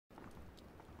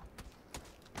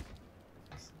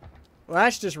Well,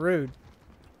 that's just rude.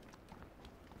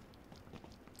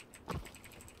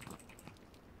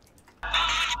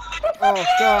 Oh,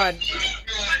 God.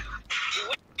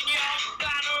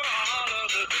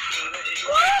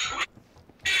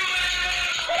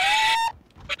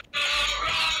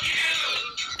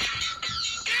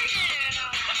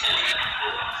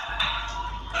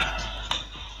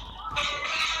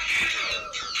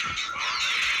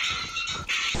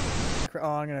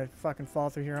 Oh, I'm gonna fucking fall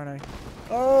through here, aren't I?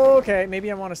 Oh, okay,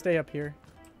 maybe I want to stay up here.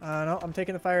 No, I'm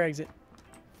taking the fire exit.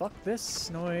 Fuck this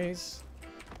noise.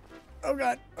 Oh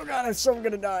god, I'm so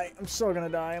gonna die. I'm so gonna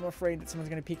die. I'm afraid that someone's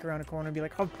gonna peek around a corner and be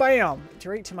like, oh, bam! It's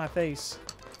right to my face.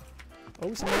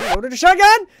 Oh, somebody loaded a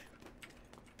shotgun!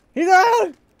 He's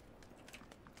out!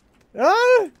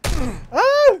 Oh!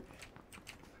 Oh!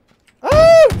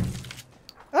 Oh!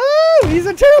 Oh! He's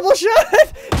a terrible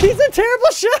shot! He's a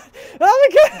terrible shot! Oh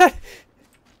my god!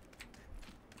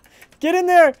 Get in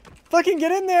there! Fucking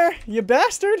get in there, you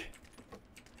bastard!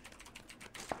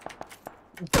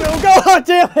 Oh god, oh,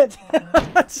 damn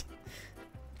it!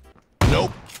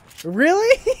 Nope.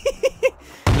 Really?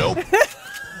 Nope.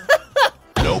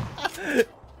 Nope.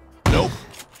 Nope.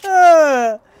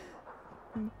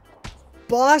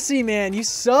 Bossy, man, you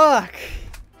suck.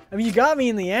 I mean, you got me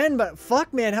in the end, but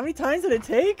fuck, man, how many times did it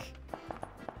take?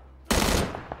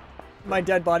 My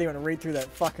dead body went right through that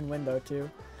fucking window,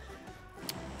 too.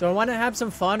 Do I want to have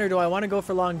some fun, or do I want to go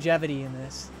for longevity in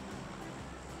this?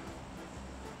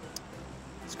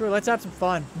 Screw it, let's have some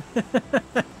fun.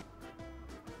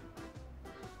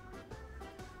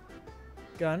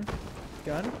 Gun.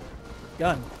 Gun.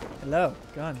 Gun. Hello.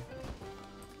 Gun.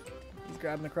 He's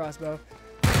grabbing the crossbow.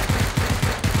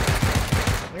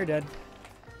 You're dead.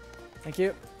 Thank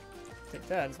you. Take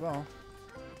that as well.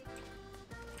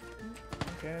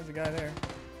 Okay, there's a guy there.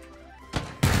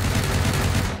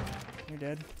 You're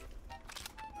dead.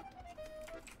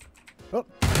 Oh!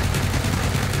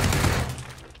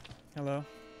 Hello.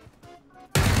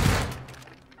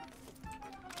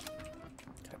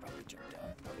 I probably jumped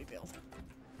down. Probably failed.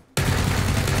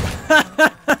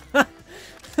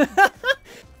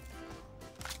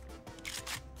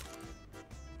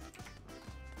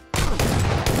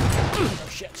 Oh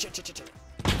shit, shit, shit, shit, shit.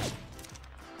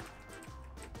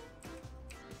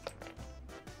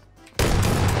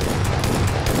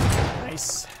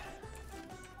 Nice.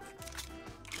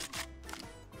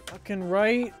 Fucking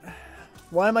right.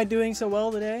 Why am I doing so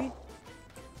well today?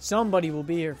 Somebody will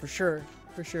be here for sure.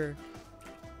 For sure.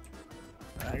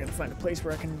 I gotta find a place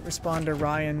where I can respond to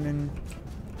Ryan in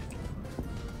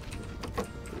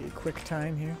a quick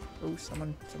time here. Oh,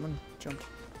 someone jumped.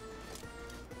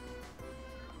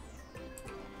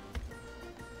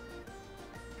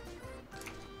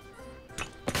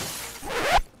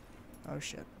 Oh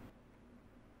shit.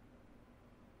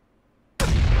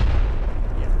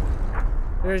 Yeah.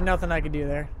 There's nothing I can do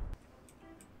there.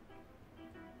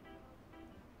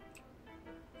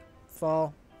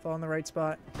 Fall. Fall in the right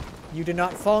spot. You did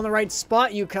not fall in the right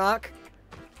spot, you cock!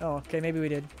 Oh, okay, maybe we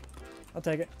did. I'll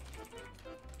take it.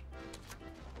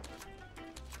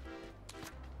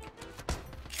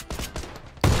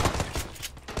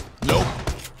 Nope.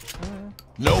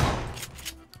 Nope.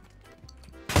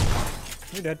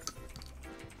 You're dead.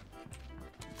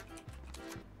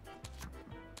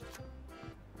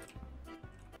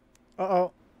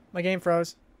 Uh-oh. My game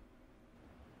froze.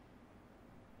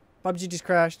 PUBG just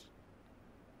crashed.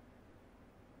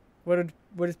 What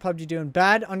is PUBG doing?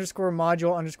 Bad underscore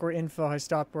module underscore info has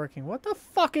stopped working. What the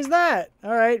fuck is that?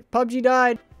 Alright, PUBG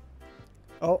died.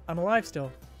 Oh, I'm alive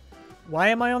still. Why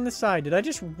am I on this side? Did I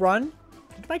just run?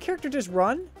 Did my character just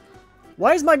run?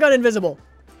 Why is my gun invisible?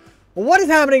 Well, what is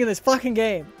happening in this fucking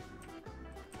game?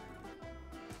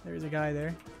 There's a guy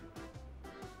there.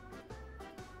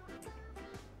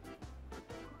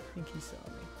 I think he saw me.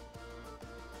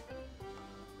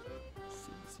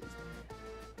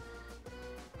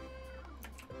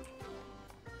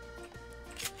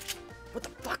 What the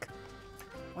fuck?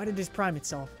 Why did this prime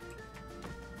itself?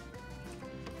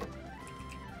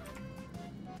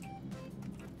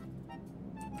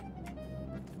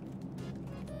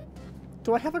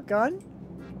 Do I have a gun?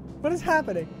 What is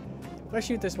happening? If I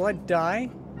shoot this, will I die?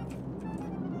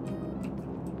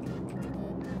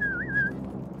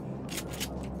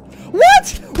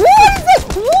 What? What is this?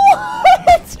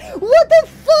 What? What the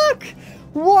fuck?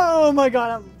 Whoa, oh my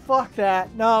god, fuck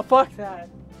that. No, fuck that.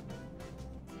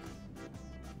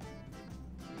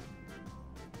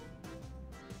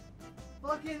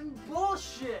 Fucking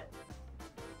bullshit.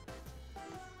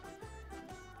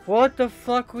 What the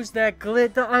fuck was that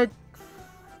glitch?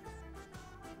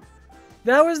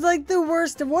 That was like the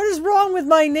worst. What is wrong with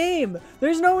my name?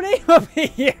 There's no name up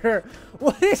here.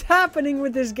 What is happening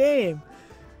with this game?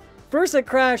 First it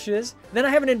crashes, then I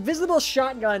have an invisible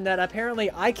shotgun that apparently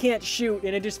I can't shoot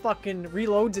and it just fucking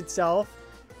reloads itself.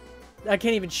 I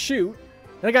can't even shoot.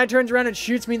 Then a guy turns around and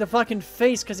shoots me in the fucking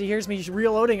face because he hears me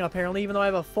reloading apparently, even though I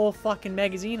have a full fucking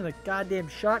magazine and a goddamn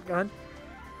shotgun.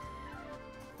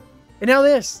 And now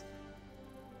this.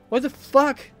 What the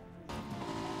fuck?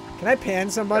 Can I pan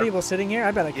somebody while sitting here?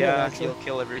 I bet I could, actually. He'll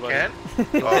kill everybody. You can?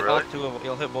 He'll Oh, hit really?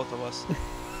 he'll hit both of us.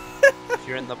 If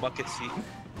you're in the bucket seat.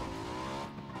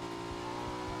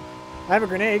 I have a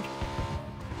grenade.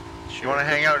 You want to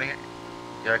hang out here?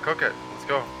 Yeah, cook it. Let's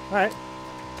go. Alright.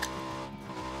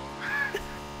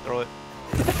 Throw it.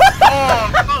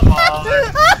 Oh, come on.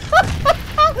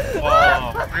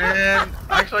 Oh, man.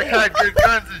 Actually, I had good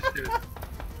guns and shit.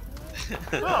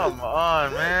 Come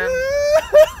on, man.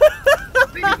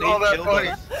 It's all that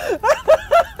funny.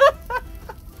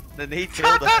 The nade It's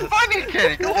killed not that us. funny,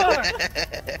 Kenny. Come on.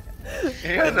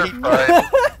 You guys are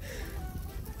fine.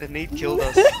 The nade killed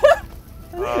us.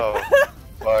 Oh,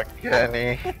 fuck,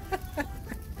 Kenny.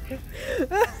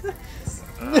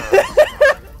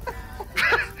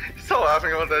 You still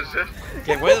laughing about that shit?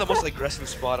 Okay, we're in the most aggressive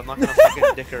spot. I'm not gonna fucking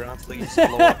dick around till you just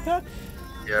blow up.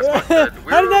 Yeah, fuck that.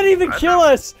 How did that even kill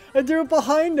us? I threw it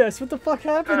behind us. What the fuck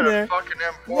I happened had there? a fucking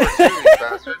M4 too, you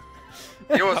bastard.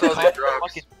 You was all the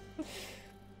drops.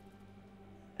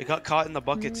 It got caught in the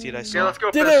bucket seat, I saw. Yeah, let's go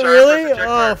Did finish it Shire really? versus Jack Oh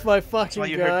Mark. my That's why fucking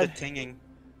you heard god. the tinging.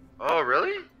 Oh,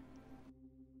 really?